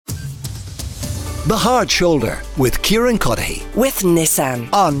The Hard Shoulder with Kieran Cuddihy with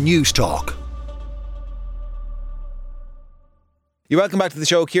Nissan on News Talk. You're welcome back to the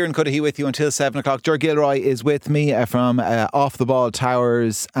show. Kieran Cuddihy with you until 7 o'clock. Ger Gilroy is with me from Off the Ball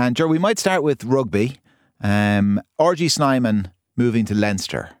Towers. And Ger, we might start with rugby. RG Snyman moving to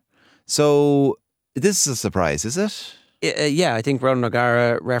Leinster. So this is a surprise, is it? Yeah, I think Ronan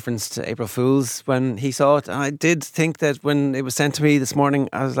O'Gara referenced April Fool's when he saw it. I did think that when it was sent to me this morning,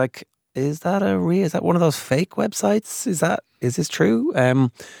 I was like, is that one of those fake websites? Is this true?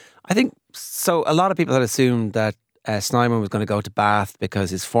 I think so. A lot of people had assumed that Snyman was going to go to Bath because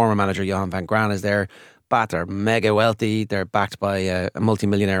his former manager Johan van Graan is there. Bath are mega wealthy. They're backed by a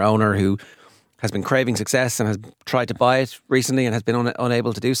multi-millionaire owner who has been craving success and has tried to buy it recently and has been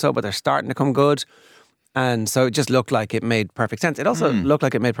unable to do so, but they're starting to come good. And so it just looked like it made perfect sense. It also looked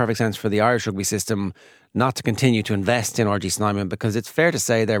like it made perfect sense for the Irish rugby system not to continue to invest in RG Snyman, because it's fair to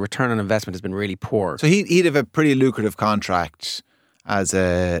say their return on investment has been really poor. So he'd have a pretty lucrative contract as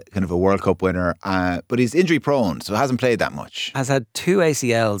a kind of a World Cup winner, but he's injury prone, so hasn't played that much. Has had 2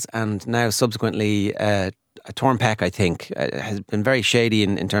 ACLs and now subsequently a torn pec, I think. Has been very shady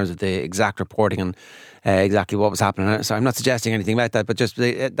in terms of the exact reporting and exactly what was happening. So I'm not suggesting anything about that, but just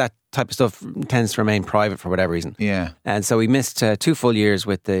that type of stuff tends to remain private for whatever reason. Yeah. And so he missed 2 full years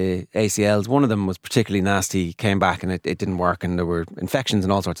with the ACLs. One of them was particularly nasty, came back and it didn't work, and there were infections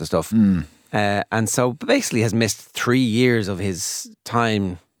and all sorts of stuff. And so basically has missed 3 years of his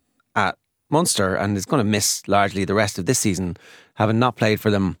time at Munster and is going to miss largely the rest of this season, having not played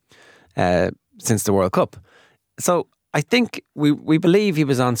for them since the World Cup. So I think we believe he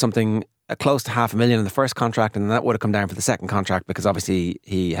was on something close to $500,000 in the first contract, and that would have come down for the second contract because obviously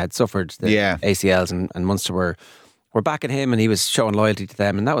he had suffered the ACLs and Munster were backing him and he was showing loyalty to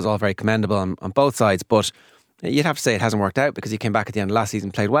them, and that was all very commendable on both sides. But you'd have to say it hasn't worked out because he came back at the end of last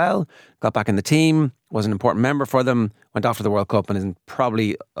season, played well, got back in the team, was an important member for them, went off to the World Cup and is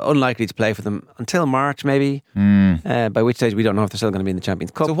probably unlikely to play for them until March maybe, by which stage we don't know if they're still going to be in the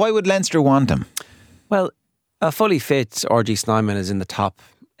Champions Cup. So why would Leinster want him? Well, a fully fit RG Snyman is in the top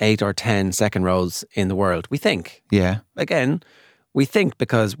 8 or 10 second rows in the world, we think. Yeah. Again, we think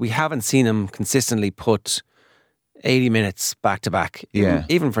because we haven't seen him consistently put 80 minutes back to back. Yeah.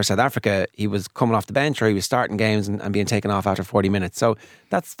 Even for South Africa, he was coming off the bench or he was starting games and being taken off after 40 minutes. So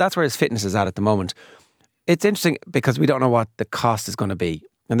that's where his fitness is at the moment. It's interesting because we don't know what the cost is going to be.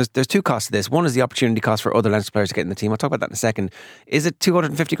 And there's 2 costs to this. One is the opportunity cost for other Leinster players to get in the team. I'll talk about that in a second. Is it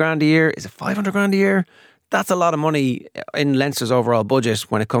 250 grand a year? Is it 500 grand a year? That's a lot of money in Leinster's overall budget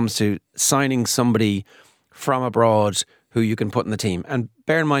when it comes to signing somebody from abroad who you can put in the team. And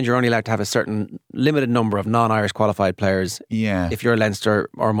bear in mind, you're only allowed to have a certain limited number of non-Irish qualified players if you're Leinster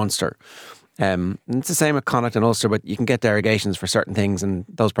or Munster. It's the same with Connacht and Ulster, but you can get derogations for certain things, and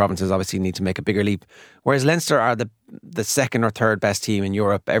those provinces obviously need to make a bigger leap. Whereas Leinster are the second or third best team in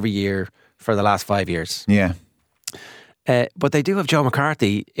Europe every year for the last 5 years. Yeah. But they do have Joe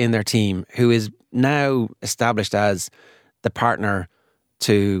McCarthy in their team, who is now established as the partner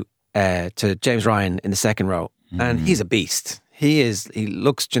to James Ryan in the second row. And he's a beast. He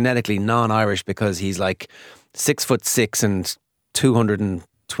looks genetically non-Irish because he's like 6'6" and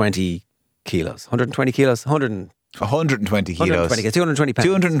 220 kilos. 120 kilos? 120 kilos. 220 pounds.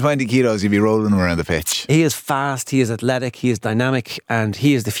 220 kilos, you'd be rolling around the pitch. He is fast, he is athletic, he is dynamic, and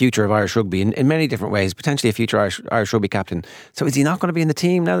he is the future of Irish rugby in many different ways, potentially a future Irish rugby captain. So is he not going to be in the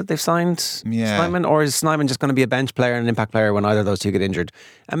team now that they've signed Snyman? Or is Snyman just going to be a bench player and an impact player when either of those two get injured?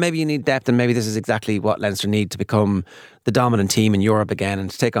 And maybe you need depth, and maybe this is exactly what Leinster need to become the dominant team in Europe again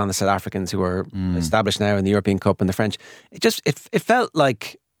and to take on the South Africans who are established now in the European Cup and the French. It felt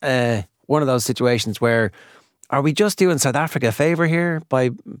like one of those situations where, are we just doing South Africa a favour here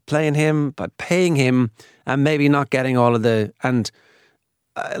by playing him, by paying him, and maybe not getting all of the... And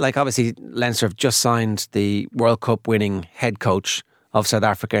obviously Leinster have just signed the World Cup winning head coach of South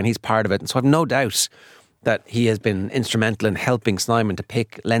Africa, and he's part of it. And so I've no doubt that he has been instrumental in helping Snyman to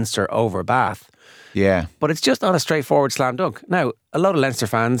pick Leinster over Bath. Yeah. But it's just not a straightforward slam dunk. Now, a lot of Leinster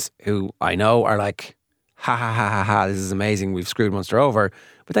fans who I know are like, ha ha ha ha ha, this is amazing, we've screwed Munster over.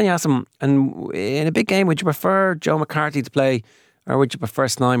 But then you ask them, and in a big game, would you prefer Joe McCarthy to play or would you prefer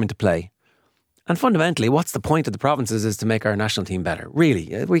Snyman to play? And fundamentally, what's the point of the provinces is to make our national team better.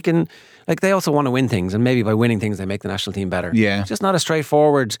 Really, we can, they also want to win things, and maybe by winning things they make the national team better. Yeah. It's just not a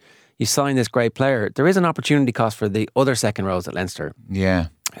straightforward, you sign this great player. There is an opportunity cost for the other second rows at Leinster. Yeah.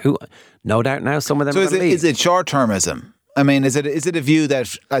 Who, no doubt now, some of them are going to leave. Is it short-termism? I mean, is it a view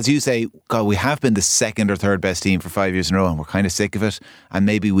that, as you say, God, we have been the second or third best team for 5 years in a row and we're kind of sick of it, and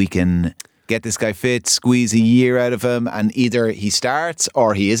maybe we can get this guy fit, squeeze a year out of him, and either he starts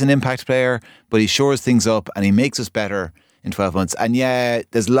or he is an impact player, but he shores things up and he makes us better in 12 months. And yeah,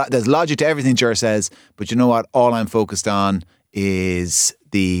 there's logic to everything Ger says, but you know what? All I'm focused on is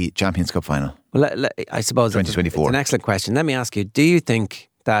the Champions Cup final. Well, I suppose 2024. It's an excellent question. Let me ask you, do you think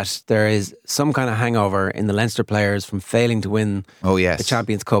that there is some kind of hangover in the Leinster players from failing to win the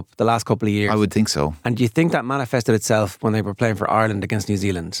Champions Cup the last couple of years? I would think so. And do you think that manifested itself when they were playing for Ireland against New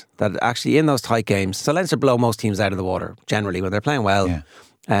Zealand? That actually in those tight games, so Leinster blow most teams out of the water generally when they're playing well.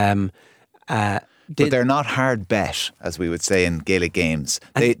 Yeah. But they're not hard bet, as we would say in Gaelic games.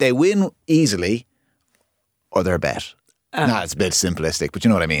 They win easily or they're bet. It's a bit simplistic, but you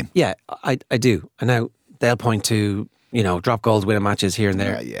know what I mean. Yeah, I do. And now they'll point to, drop goals, winning matches here and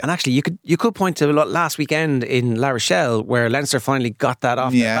there. Yeah. And actually, you could point to last weekend in La Rochelle where Leinster finally got that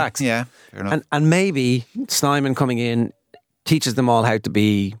off their backs. Yeah, fair enough. And maybe Snyman coming in teaches them all how to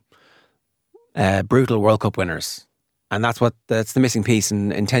be brutal World Cup winners. And that's the missing piece.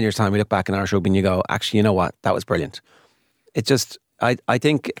 In 10 years' time, we look back in Irish rugby and you go, actually, you know what? That was brilliant. It just, I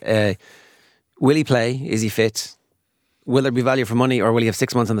think, will he play? Is he fit? Will there be value for money, or will he have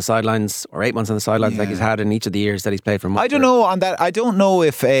 6 months on the sidelines or 8 months on the sidelines like he's had in each of the years that he's played for Munster? I don't know on that. I don't know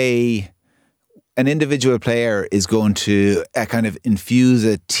if an individual player is going to kind of infuse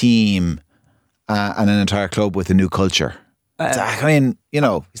a team and an entire club with a new culture. I mean,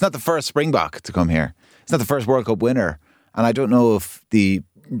 he's not the first Springbok to come here. He's not the first World Cup winner. And I don't know if the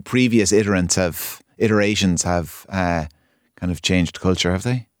previous iterations have kind of changed culture, have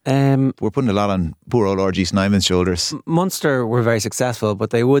they? We're putting a lot on poor old RG Snyman's shoulders. Munster were very successful,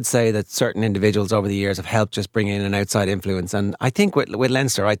 but they would say that certain individuals over the years have helped just bring in an outside influence. And I think with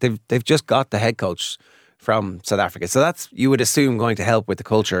Leinster, right, they've just got the head coach from South Africa, so that's, you would assume, going to help with the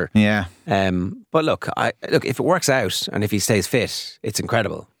culture. Yeah. But look, if it works out and if he stays fit, it's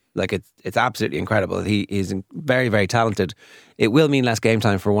incredible. Like it's absolutely incredible. He is very, very talented. It will mean less game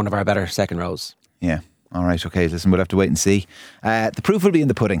time for one of our better second rows. Yeah. All right, okay, listen, we'll have to wait and see. The proof will be in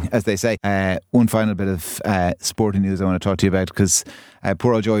the pudding, as they say. One final bit of sporting news I want to talk to you about, because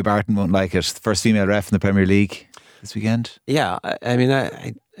poor old Joey Barton won't like it. The first female ref in the Premier League this weekend. Yeah, I mean,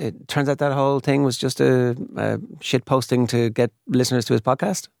 it turns out that whole thing was just a shit posting to get listeners to his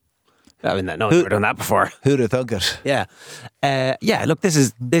podcast. I mean, no one's ever done that before. Who'd have thunk it? Yeah. Look, this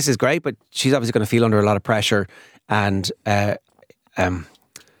is great, but she's obviously going to feel under a lot of pressure. And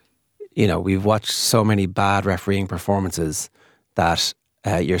we've watched so many bad refereeing performances that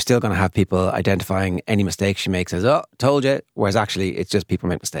you're still going to have people identifying any mistake she makes as, oh, told you, whereas actually it's just people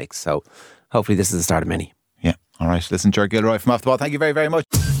make mistakes. So hopefully this is the start of many. Yeah. All right. Listen, Ger Gilroy from Off the Ball, thank you very, very much.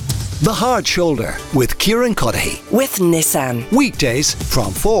 The Hard Shoulder with Kieran Cuddihy. With Nissan. Weekdays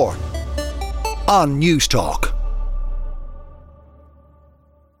from 4 on News Talk.